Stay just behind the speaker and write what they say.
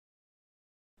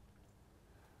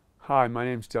Hi, my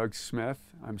name's Doug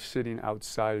Smith. I'm sitting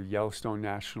outside of Yellowstone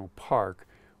National Park,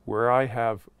 where I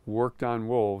have worked on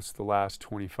wolves the last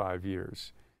 25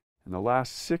 years. In the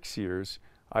last 6 years,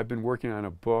 I've been working on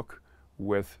a book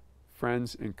with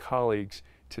friends and colleagues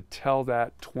to tell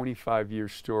that 25-year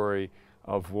story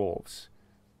of wolves.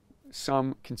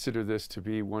 Some consider this to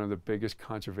be one of the biggest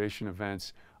conservation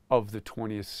events of the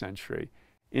 20th century.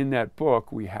 In that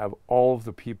book, we have all of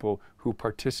the people who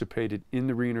participated in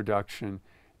the reintroduction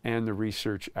and the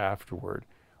research afterward.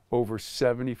 Over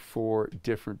 74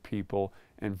 different people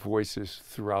and voices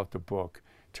throughout the book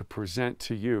to present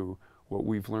to you what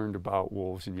we've learned about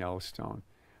wolves in Yellowstone.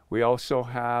 We also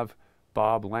have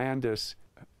Bob Landis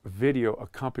video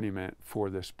accompaniment for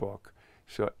this book.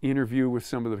 So interview with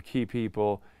some of the key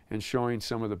people and showing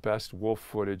some of the best wolf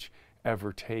footage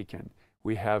ever taken.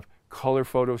 We have color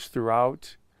photos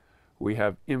throughout. We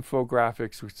have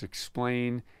infographics which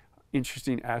explain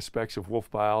interesting aspects of wolf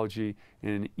biology in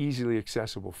an easily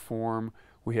accessible form.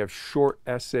 We have short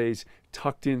essays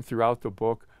tucked in throughout the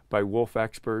book by wolf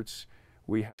experts.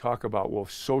 We talk about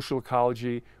wolf social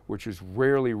ecology, which is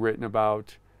rarely written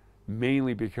about,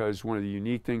 mainly because one of the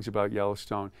unique things about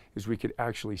Yellowstone is we could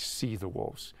actually see the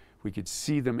wolves. We could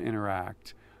see them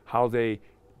interact, how they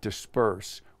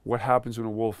disperse, what happens when a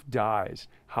wolf dies,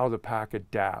 how the pack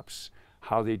adapts,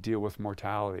 how they deal with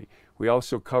mortality. We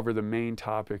also cover the main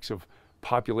topics of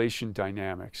population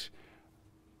dynamics,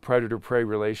 predator-prey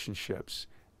relationships,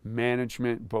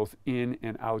 management both in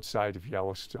and outside of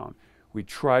Yellowstone. We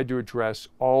tried to address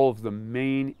all of the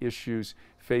main issues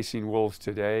facing wolves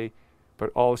today,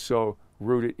 but also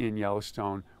rooted in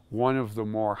Yellowstone, one of the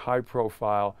more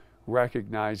high-profile,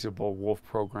 recognizable wolf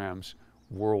programs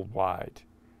worldwide.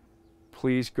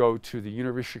 Please go to the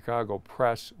University of Chicago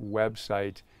Press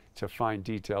website to find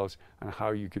details on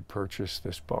how you could purchase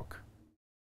this book.